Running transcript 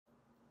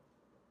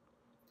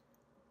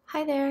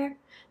Hi there,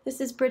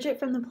 this is Bridget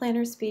from the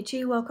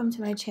PlannerSpeechie. Welcome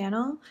to my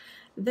channel.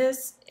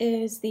 This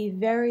is the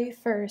very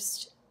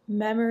first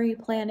memory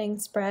planning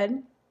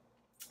spread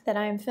that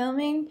I am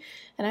filming,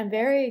 and I'm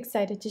very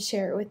excited to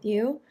share it with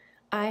you.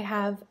 I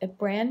have a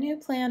brand new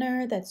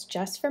planner that's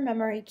just for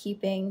memory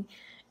keeping,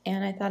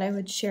 and I thought I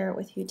would share it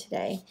with you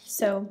today.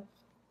 So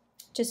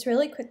just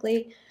really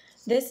quickly,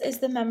 this is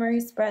the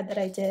memory spread that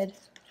I did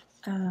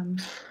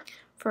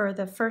for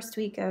the first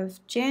week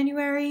of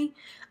January.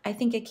 I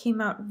think it came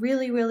out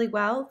really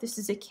well. This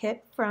is a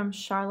kit from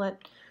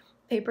Charlotte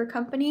Paper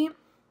Company.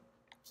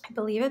 I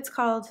believe it's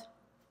called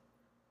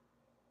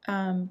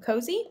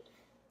Cozy,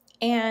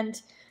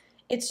 and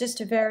it's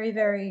just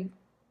a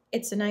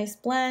it's a nice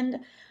blend.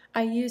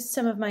 I used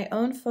some of my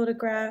own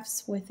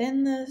photographs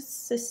within the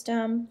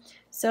system,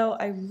 so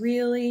I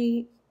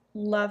really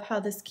love how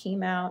this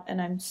came out,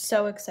 and I'm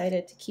so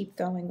excited to keep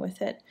going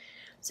with it.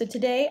 So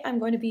today I'm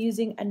going to be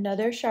using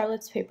another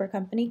Charlotte's Paper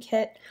Company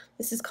kit.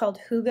 This is called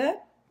Hygge,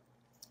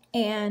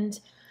 and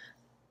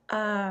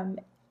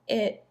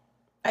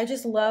I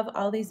just love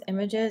all these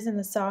images and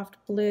the soft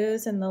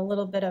blues and the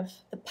little bit of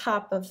the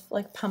pop of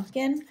like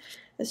pumpkin.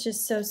 It's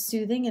just so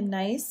soothing and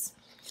nice.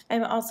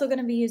 I'm also going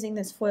to be using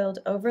this foiled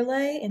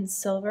overlay in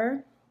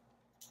silver,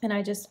 and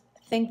I just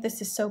think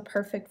this is so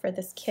perfect for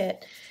this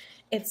kit.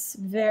 It's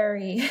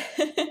very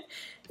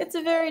it's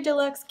a very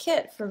deluxe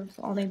kit for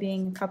only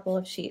being a couple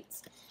of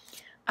sheets.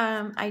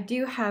 I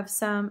do have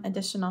some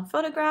additional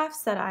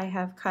photographs that I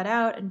have cut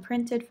out and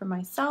printed for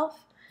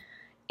myself,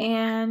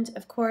 and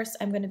of course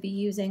I'm going to be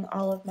using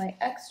all of my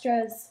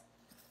extras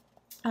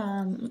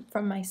from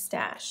my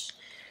stash.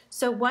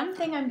 So one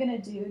thing I'm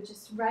going to do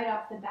just right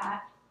off the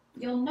bat,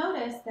 you'll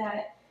notice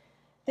that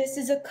this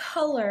is a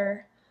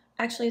color,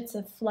 actually it's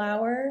a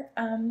flower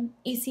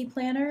EC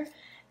planner,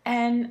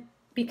 and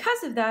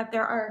because of that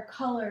there are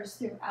colors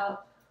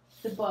throughout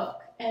the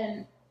book,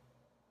 and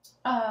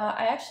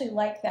I actually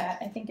like that.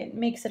 I think it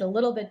makes it a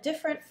little bit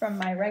different from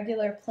my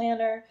regular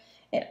planner.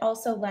 It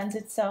also lends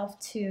itself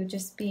to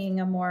just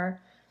being a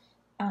more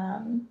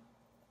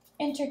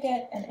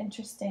intricate and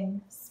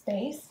interesting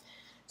space.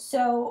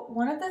 So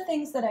one of the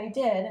things that I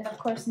did, and of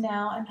course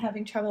now I'm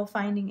having trouble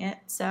finding it,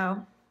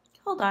 so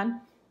hold on.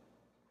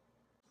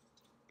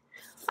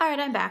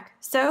 Alright, I'm back.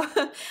 So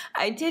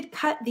I did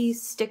cut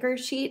these sticker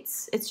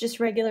sheets. It's just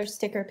regular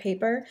sticker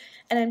paper,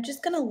 and I'm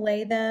just going to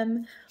lay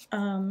them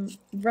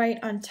right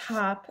on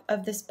top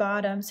of this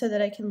bottom so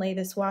that I can lay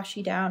this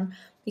washi down.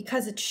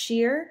 Because it's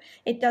sheer,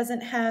 it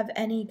doesn't have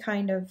any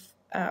kind of,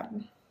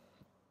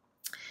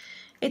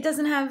 it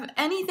doesn't have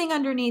anything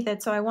underneath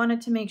it, so I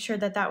wanted to make sure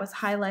that that was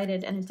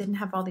highlighted and it didn't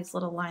have all these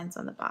little lines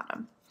on the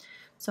bottom.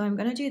 So I'm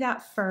going to do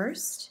that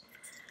first.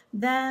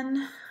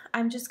 Then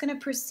I'm just going to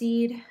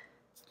proceed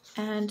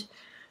and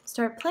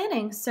start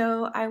planning.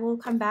 So I will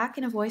come back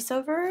in a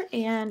voiceover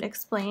and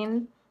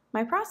explain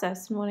my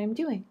process and what I'm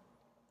doing.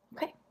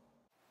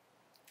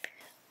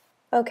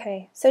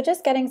 Okay, so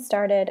just getting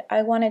started,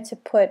 I wanted to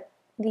put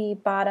the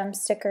bottom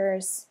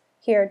stickers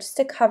here just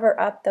to cover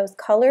up those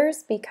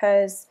colors,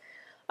 because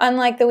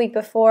unlike the week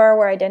before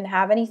where I didn't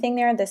have anything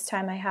there, this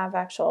time I have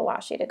actual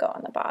washi to go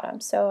on the bottom.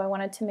 So I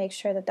wanted to make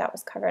sure that that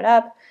was covered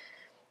up.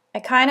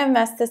 I kind of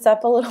messed this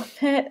up a little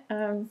bit.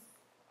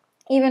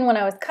 Even when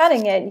I was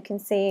cutting it, you can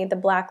see the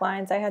black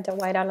lines I had to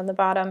white out on the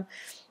bottom.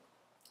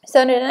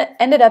 So it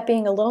ended up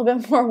being a little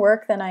bit more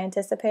work than I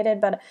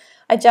anticipated, but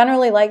I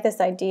generally like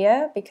this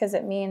idea because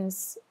it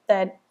means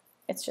that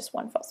it's just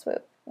one fell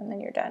swoop and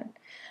then you're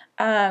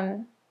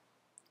done.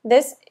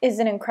 This is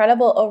an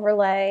incredible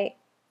overlay.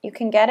 You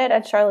can get it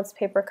at Charlotte's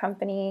Paper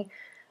Company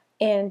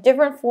in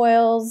different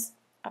foils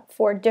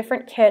for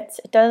different kits.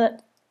 It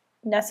doesn't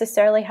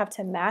necessarily have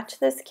to match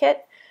this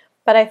kit,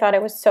 but I thought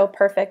it was so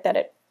perfect that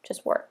it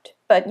just worked.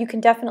 But you can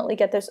definitely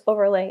get this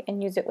overlay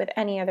and use it with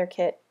any other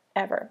kit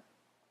ever.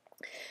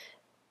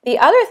 The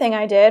other thing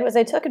I did was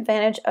I took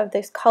advantage of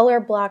these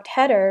color blocked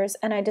headers,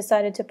 and I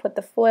decided to put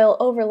the foil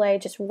overlay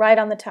just right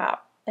on the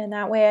top, and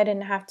that way I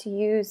didn't have to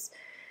use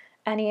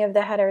any of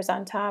the headers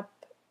on top,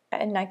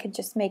 and I could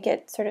just make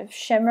it sort of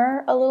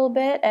shimmer a little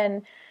bit,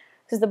 and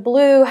because the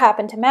blue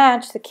happened to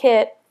match the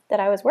kit that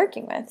I was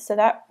working with, so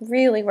that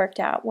really worked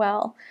out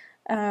well,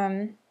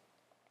 and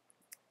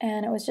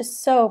it was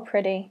just so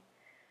pretty.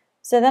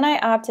 So then I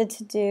opted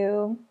to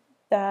do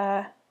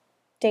the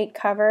date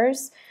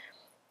covers.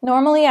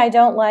 Normally I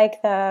don't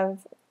like the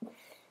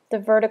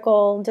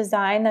vertical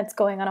design that's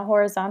going on a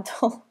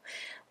horizontal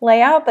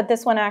layout, but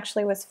this one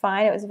actually was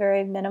fine. It was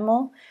very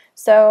minimal,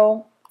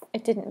 so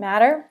it didn't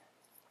matter.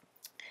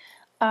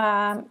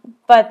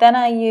 But then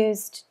I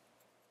used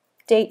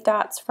date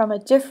dots from a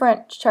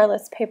different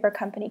Charlotte's Paper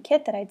Company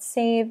kit that I'd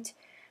saved,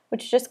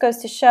 which just goes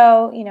to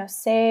show, you know,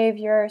 save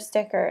your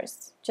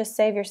stickers. Just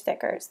save your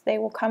stickers. They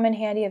will come in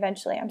handy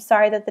eventually. I'm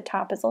sorry that the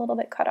top is a little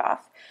bit cut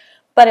off,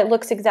 but it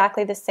looks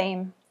exactly the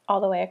same all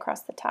the way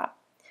across the top.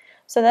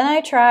 So then I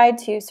tried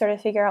to sort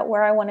of figure out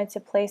where I wanted to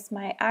place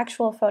my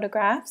actual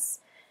photographs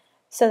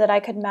so that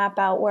I could map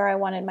out where I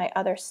wanted my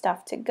other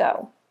stuff to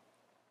go.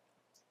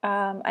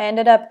 I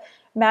ended up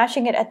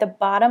mashing it at the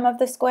bottom of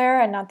the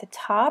square and not the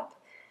top.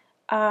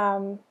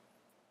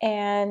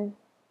 And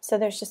so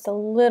there's just a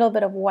little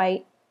bit of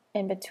white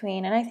in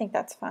between, and I think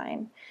that's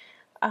fine.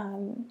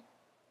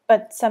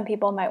 But some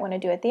people might want to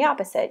do it the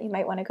opposite. You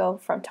might want to go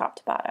from top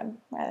to bottom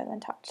rather than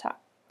top to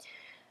top.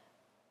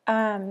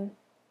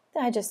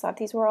 I just thought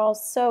these were all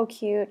so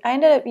cute. I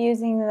ended up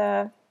using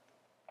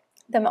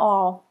them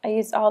all. I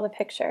used all the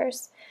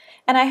pictures.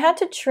 And I had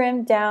to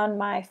trim down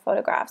my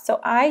photographs. So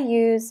I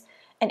use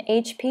an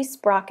HP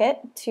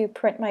sprocket to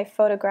print my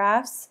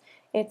photographs.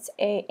 It's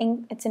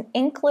an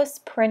inkless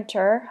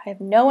printer. I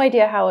have no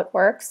idea how it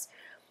works,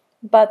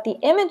 but the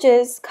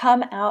images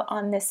come out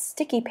on this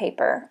sticky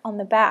paper on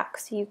the back.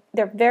 So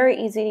they're very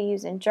easy to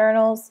use in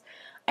journals.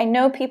 I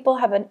know people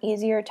have an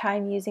easier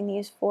time using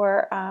these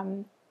for,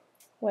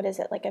 what is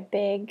it, like a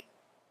big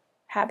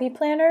happy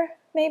planner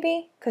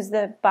maybe, because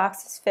the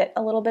boxes fit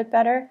a little bit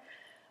better.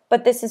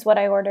 But this is what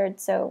I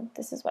ordered, so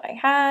this is what I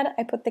had.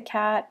 I put the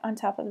cat on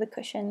top of the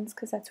cushions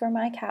because that's where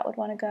my cat would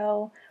want to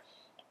go.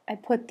 I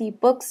put the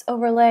books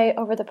overlay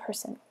over the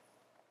person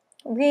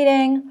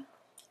reading,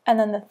 and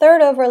then the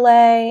third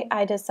overlay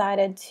I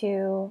decided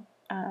to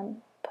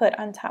put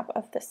on top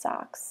of the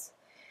socks.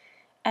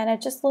 And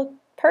it just looked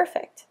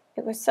perfect.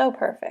 It was so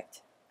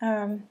perfect.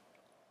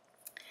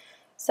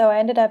 So I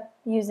ended up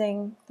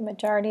using the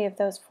majority of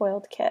those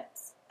foiled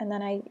kits, and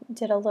then I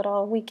did a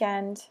little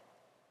weekend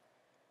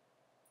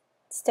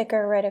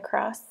sticker right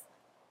across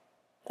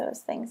those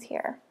things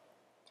here.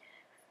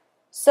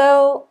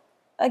 So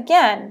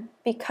again,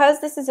 because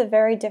this is a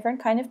very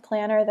different kind of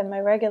planner than my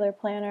regular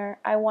planner,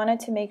 I wanted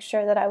to make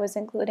sure that I was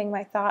including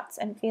my thoughts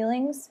and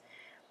feelings.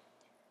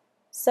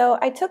 So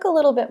I took a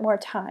little bit more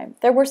time.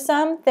 There were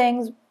some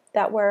things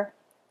that were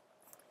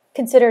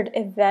considered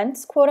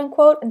events, quote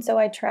unquote, and so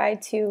I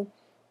tried to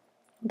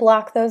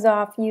block those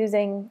off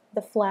using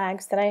the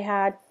flags that I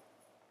had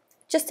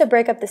just to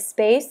break up the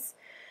space.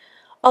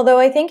 Although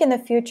I think in the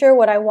future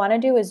what I want to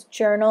do is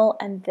journal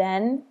and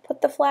then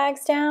put the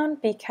flags down,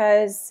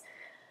 because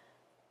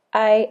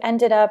I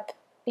ended up,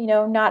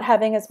 not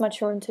having as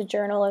much room to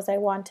journal as I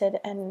wanted,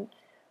 and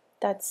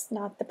that's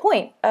not the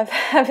point of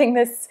having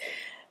this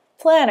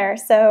planner.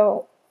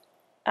 So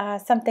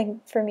something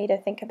for me to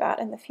think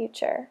about in the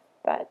future.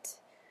 But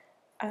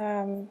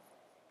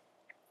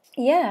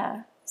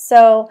yeah,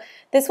 so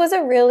this was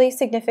a really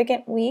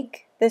significant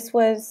week. This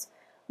was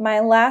my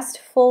last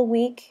full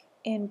week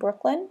in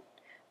Brooklyn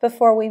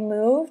before we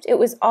moved. It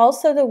was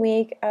also the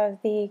week of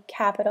the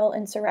Capitol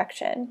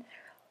insurrection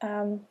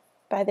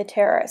by the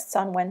terrorists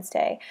on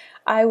Wednesday.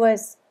 I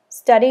was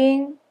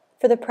studying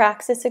for the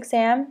praxis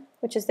exam,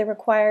 which is the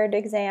required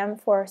exam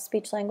for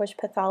speech-language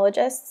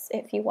pathologists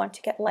if you want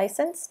to get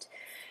licensed.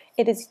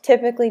 It is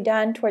typically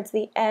done towards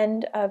the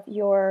end of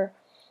your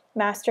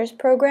master's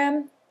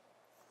program.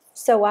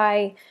 So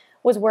I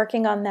was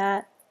working on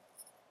that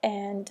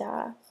and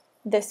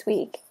this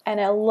week, and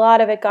a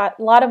lot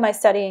of my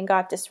studying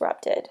got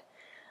disrupted.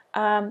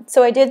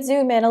 So I did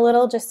zoom in a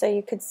little just so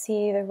you could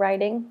see the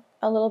writing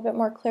a little bit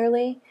more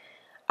clearly.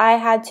 I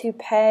had to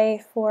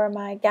pay for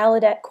my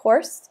Gallaudet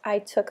course. I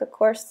took a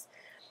course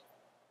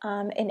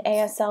in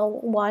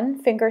ASL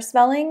 1, finger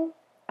spelling,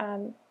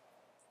 via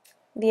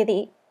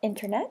the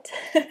internet.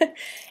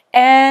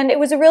 And it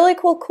was a really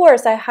cool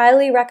course. I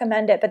highly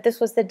recommend it, but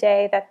this was the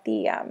day that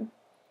the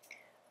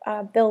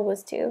bill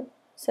was due,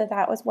 so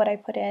that was what I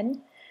put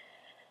in.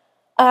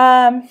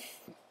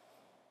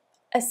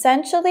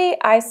 Essentially,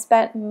 I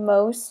spent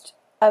most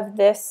of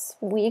this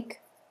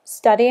week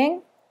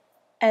studying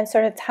and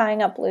sort of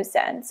tying up loose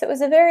ends. So it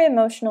was a very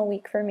emotional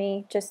week for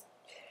me, just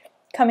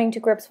coming to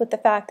grips with the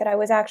fact that I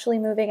was actually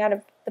moving out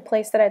of the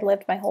place that I'd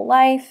lived my whole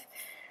life.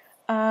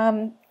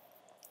 The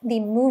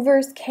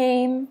movers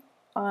came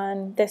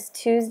on this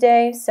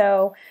Tuesday,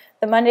 so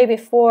the Monday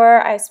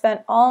before I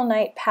spent all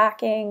night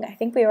packing. I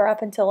think we were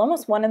up until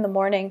almost 1 in the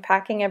morning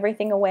packing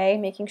everything away,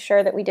 making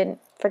sure that we didn't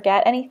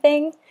forget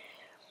anything.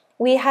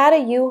 We had a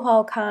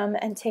U-Haul come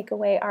and take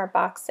away our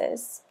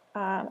boxes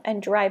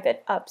and drive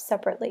it up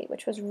separately,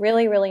 which was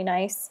really, really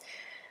nice.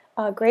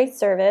 Great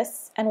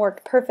service and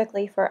worked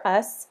perfectly for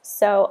us.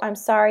 So I'm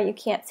sorry you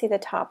can't see the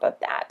top of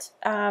that.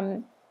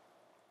 On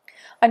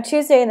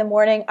Tuesday in the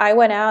morning, I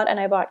went out and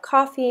I bought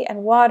coffee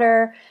and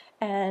water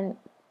and,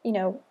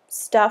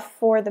 stuff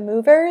for the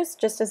movers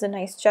just as a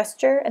nice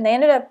gesture. And they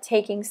ended up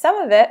taking some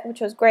of it, which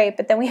was great.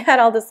 But then we had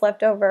all this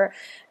leftover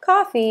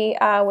coffee,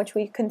 which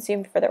we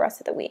consumed for the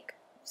rest of the week.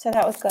 So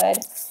that was good.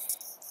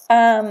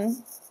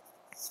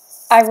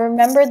 I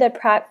remember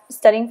that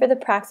studying for the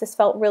praxis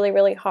felt really,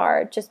 really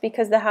hard just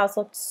because the house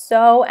looked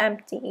so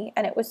empty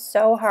and it was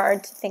so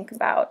hard to think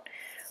about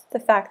the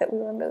fact that we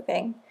were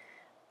moving.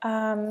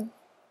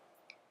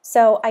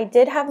 So I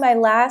did have my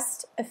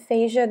last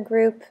aphasia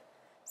group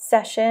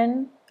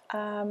session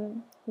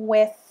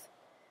with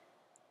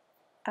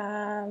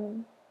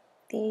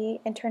the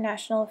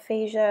International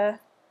Aphasia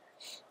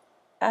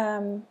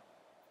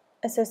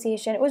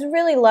Association. It was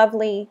really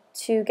lovely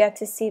to get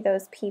to see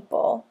those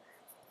people.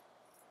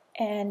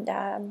 And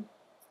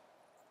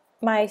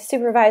my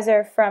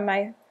supervisor from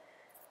my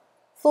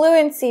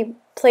fluency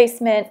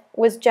placement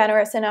was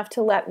generous enough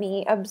to let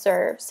me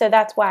observe, so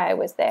that's why I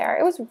was there.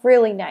 It was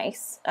really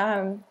nice,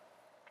 and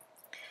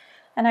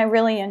I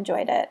really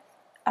enjoyed it.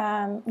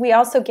 We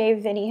also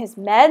gave Vinny his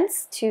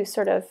meds to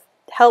sort of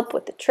help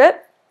with the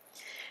trip,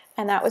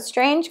 and that was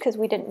strange because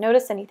we didn't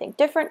notice anything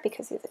different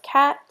because he's a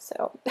cat.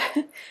 So,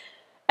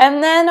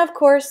 and then of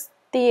course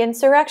the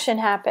insurrection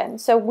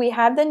happened. So we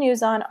had the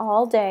news on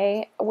all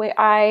day.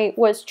 I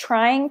was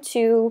trying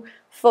to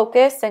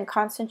focus and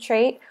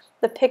concentrate.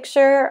 The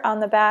picture on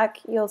the back,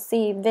 you'll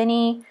see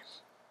Vinny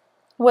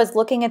was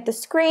looking at the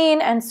screen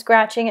and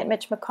scratching at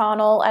Mitch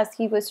McConnell as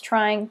he was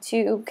trying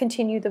to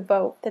continue the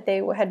vote that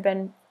had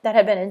been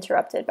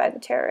interrupted by the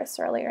terrorists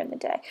earlier in the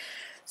day.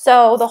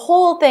 So the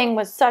whole thing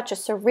was such a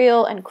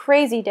surreal and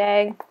crazy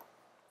day,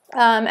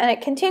 and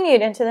it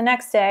continued into the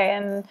next day.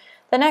 And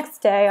the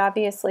next day,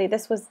 obviously,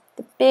 this was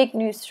the big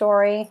news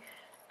story.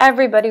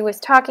 Everybody was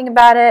talking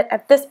about it.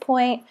 At this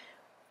point,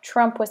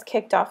 Trump was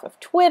kicked off of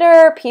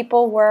Twitter.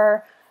 People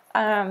were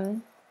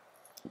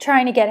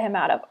trying to get him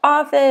out of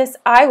office.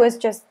 I was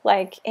just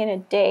like in a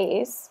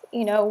daze.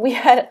 You know, we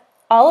had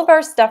all of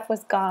our stuff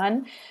was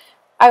gone.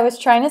 I was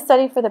trying to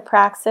study for the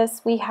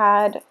praxis. We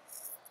had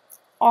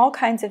all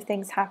kinds of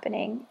things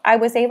happening. I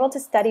was able to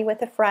study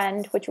with a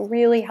friend, which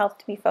really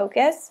helped me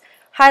focus.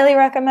 Highly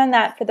recommend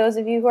that for those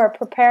of you who are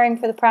preparing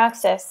for the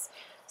praxis.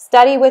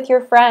 Study with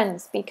your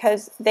friends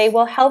because they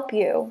will help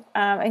you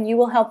and you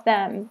will help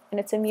them, and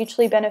it's a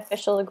mutually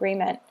beneficial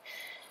agreement.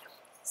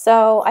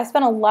 So I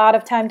spent a lot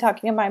of time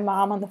talking to my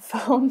mom on the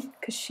phone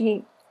because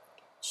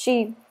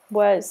she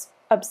was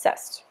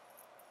obsessed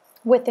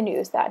with the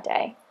news that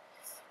day.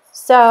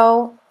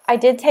 So I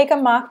did take a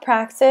mock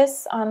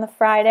praxis on the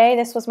Friday.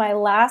 This was my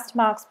last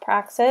mock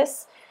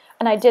praxis,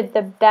 and I did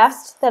the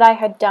best that I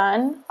had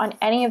done on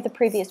any of the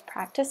previous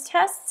practice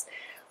tests.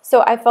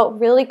 So I felt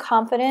really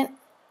confident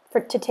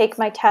to take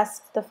my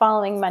test the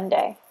following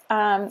Monday.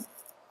 And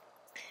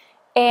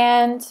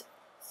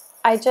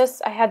I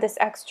had this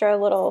extra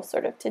little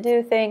sort of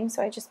to-do thing,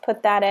 so I just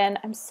put that in.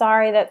 I'm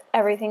sorry that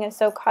everything is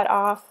so cut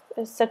off.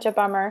 It's such a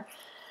bummer.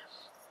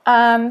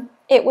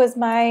 It was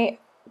my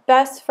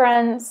best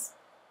friend's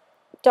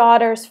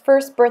daughter's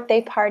first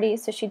birthday party,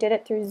 so she did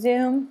it through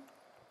Zoom.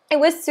 It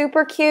was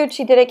super cute.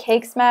 She did a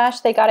cake smash.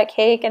 They got a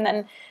cake and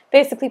then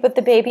basically put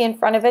the baby in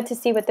front of it to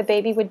see what the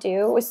baby would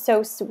do. It was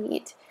so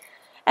sweet.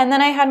 And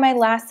then I had my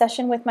last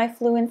session with my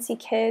fluency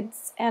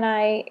kids, and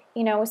I,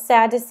 was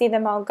sad to see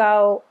them all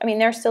go. I mean,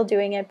 they're still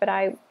doing it, but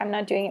I'm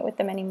not doing it with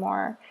them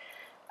anymore.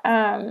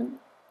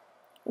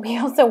 We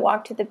also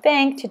walked to the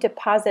bank to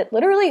deposit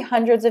literally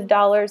hundreds of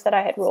dollars that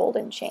I had rolled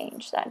in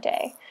change that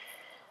day.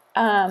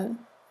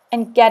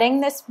 And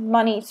getting this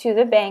money to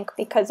the bank,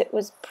 because it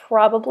was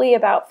probably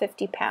about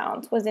 50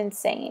 pounds, was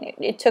insane.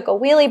 It took a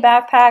wheelie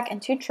backpack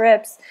and 2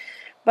 trips,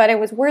 but it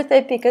was worth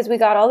it because we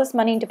got all this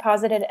money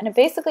deposited, and it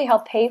basically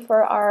helped pay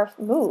for our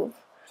move.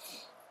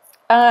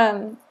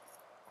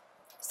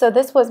 So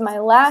this was my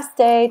last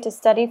day to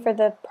study for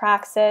the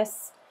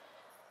praxis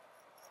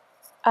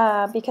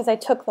because I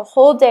took the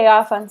whole day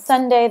off on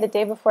Sunday, the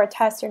day before a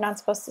test. You're not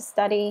supposed to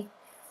study,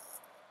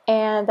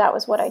 and that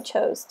was what I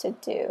chose to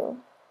do.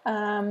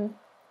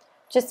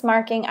 Just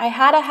marking. I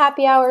had a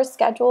happy hour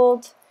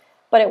scheduled,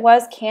 but it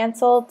was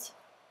canceled.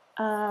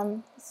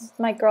 This is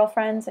my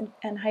girlfriends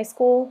in high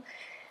school.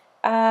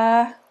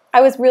 I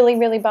was really,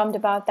 really bummed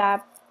about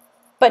that,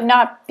 but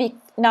not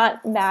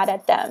mad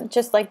at them,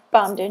 just like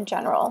bummed in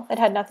general. It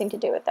had nothing to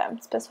do with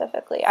them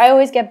specifically. I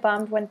always get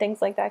bummed when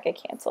things like that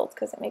get canceled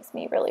because it makes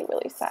me really,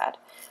 really sad.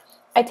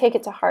 I take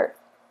it to heart.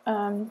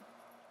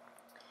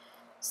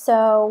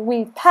 So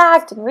we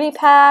packed and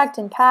repacked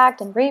and packed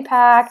and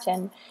repacked,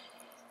 and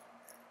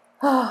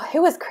it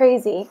was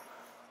crazy.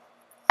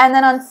 And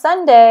then on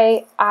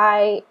Sunday,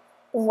 I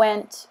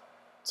went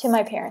to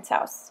my parents'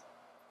 house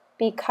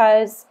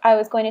because I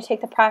was going to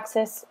take the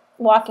praxis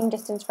walking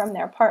distance from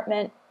their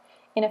apartment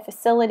in a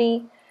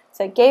facility.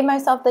 So I gave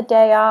myself the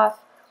day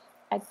off.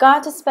 I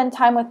got to spend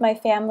time with my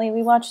family.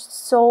 We watched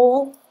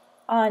Soul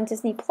on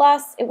Disney+.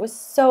 It was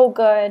so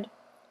good.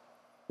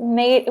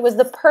 It was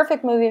the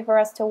perfect movie for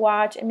us to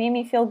watch. It made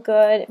me feel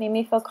good. It made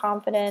me feel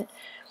confident.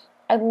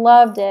 I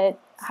loved it.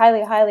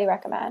 Highly, highly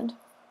recommend.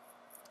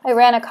 I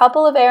ran a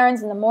couple of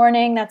errands in the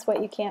morning. That's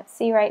what you can't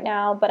see right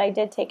now, but I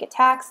did take a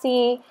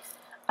taxi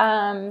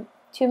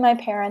to my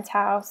parents'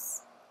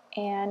 house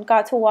and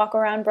got to walk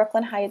around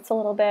Brooklyn Heights a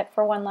little bit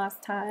for one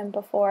last time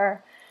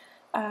before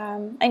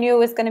I knew it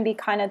was going to be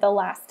kind of the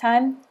last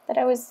time that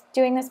I was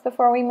doing this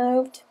before we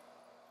moved.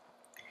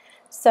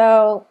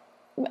 So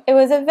it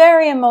was a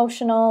very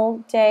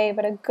emotional day,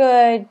 but a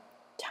good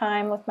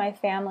time with my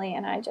family,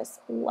 and I just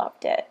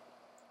loved it.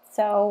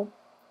 So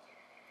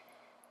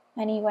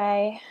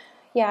anyway,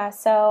 yeah,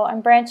 so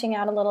I'm branching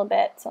out a little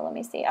bit. So let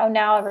me see. Oh,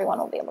 now everyone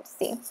will be able to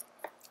see.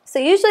 So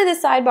usually the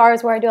sidebar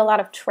is where I do a lot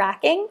of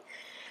tracking.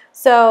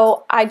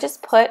 So I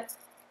just put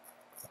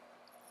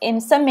in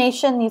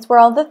summation, these were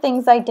all the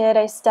things I did.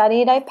 I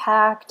studied, I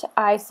packed,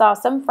 I saw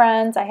some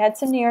friends, I had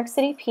some New York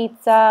City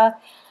pizza,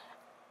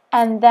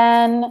 and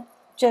then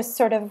just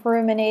sort of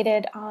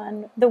ruminated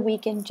on the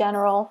week in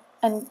general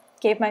and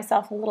gave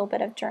myself a little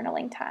bit of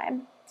journaling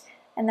time.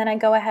 And then I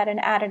go ahead and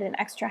added an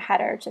extra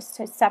header just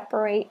to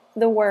separate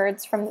the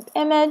words from the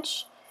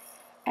image.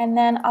 And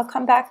then I'll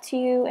come back to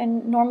you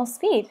in normal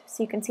speed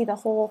so you can see the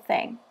whole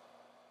thing.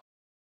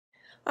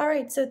 All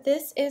right, so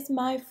this is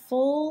my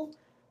full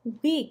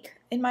week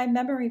in my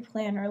memory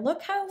planner.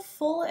 Look how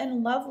full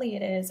and lovely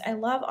it is. I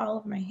love all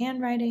of my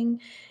handwriting,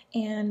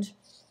 and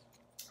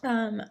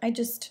I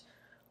just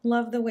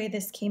love the way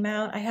this came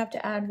out. I have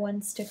to add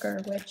one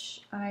sticker,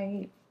 which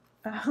I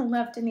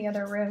left in the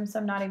other room, so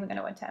I'm not even going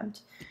to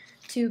attempt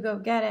to go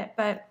get it.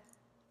 But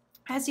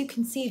as you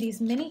can see, these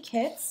mini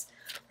kits,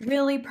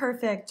 really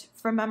perfect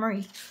for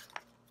memory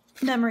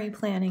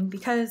planning,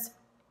 because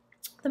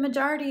the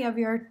majority of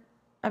your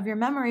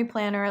memory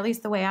planner, at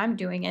least the way I'm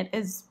doing it,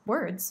 is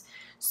words.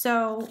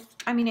 So,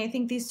 I mean, I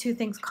think these two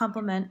things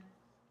complement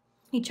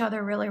each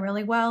other really,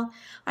 really well.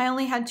 I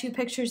only had 2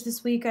 pictures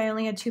this week. I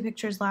only had 2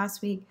 pictures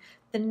last week.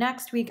 The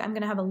next week, I'm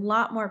going to have a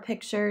lot more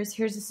pictures.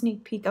 Here's a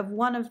sneak peek of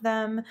one of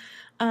them.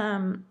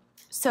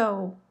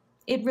 So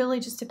it really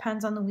just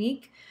depends on the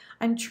week.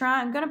 I'm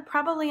going to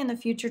probably in the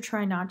future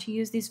try not to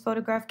use these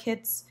photograph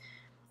kits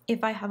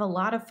if I have a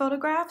lot of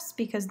photographs,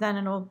 because then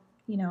it'll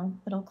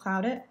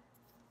cloud it.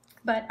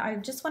 But I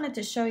just wanted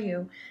to show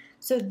you.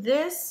 So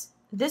this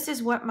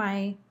is what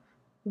my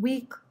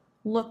week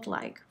looked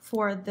like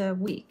for the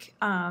week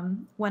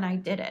when I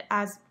did it.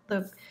 As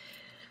the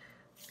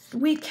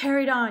week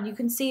carried on, you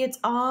can see it's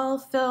all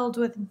filled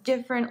with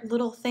different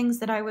little things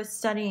that I was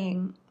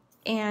studying.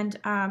 And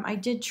I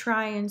did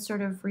try and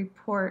sort of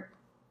report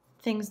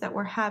things that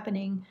were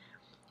happening.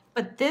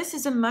 But this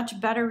is a much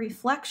better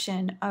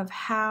reflection of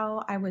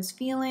how I was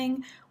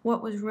feeling,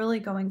 what was really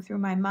going through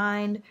my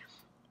mind,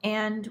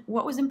 and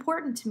what was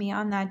important to me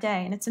on that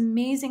day. And it's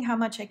amazing how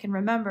much I can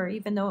remember,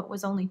 even though it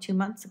was only 2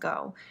 months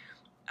ago.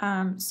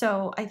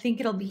 So I think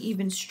it'll be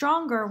even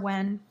stronger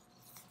when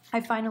I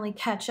finally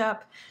catch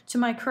up to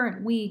my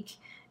current week,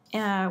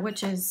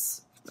 which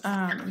is,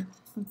 let's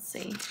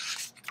see,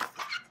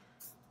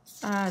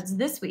 it's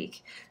this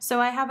week.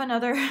 So I have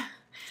another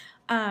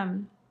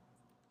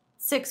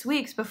 6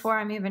 weeks before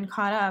I'm even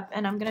caught up,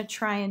 and I'm going to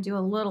try and do a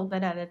little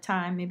bit at a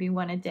time, maybe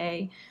one a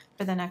day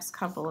for the next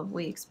couple of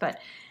weeks. But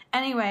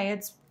anyway,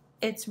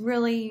 it's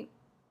really,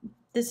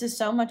 this is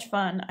so much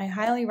fun. I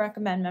highly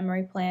recommend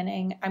memory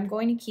planning. I'm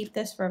going to keep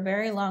this for a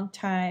very long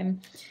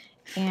time,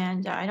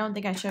 and I don't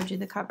think I showed you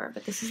the cover,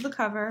 but this is the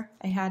cover.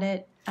 I had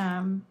it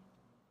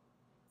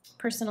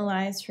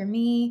personalized for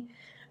me.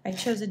 I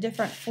chose a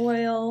different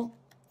foil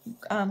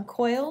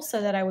coil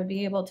so that I would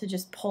be able to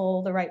just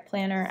pull the right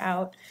planner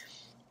out.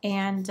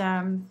 And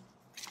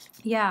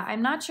yeah,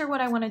 I'm not sure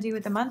what I want to do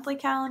with the monthly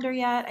calendar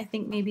yet. I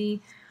think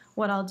maybe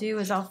what I'll do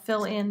is I'll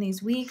fill in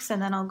these weeks,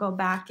 and then I'll go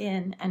back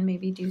in and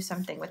maybe do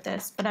something with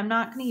this. But I'm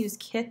not going to use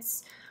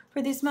kits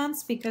for these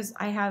months because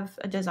I have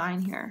a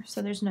design here,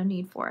 so there's no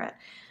need for it.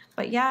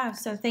 But yeah,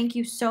 so thank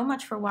you so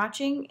much for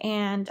watching,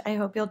 and I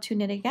hope you'll tune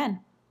in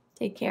again.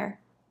 Take care.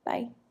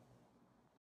 Bye.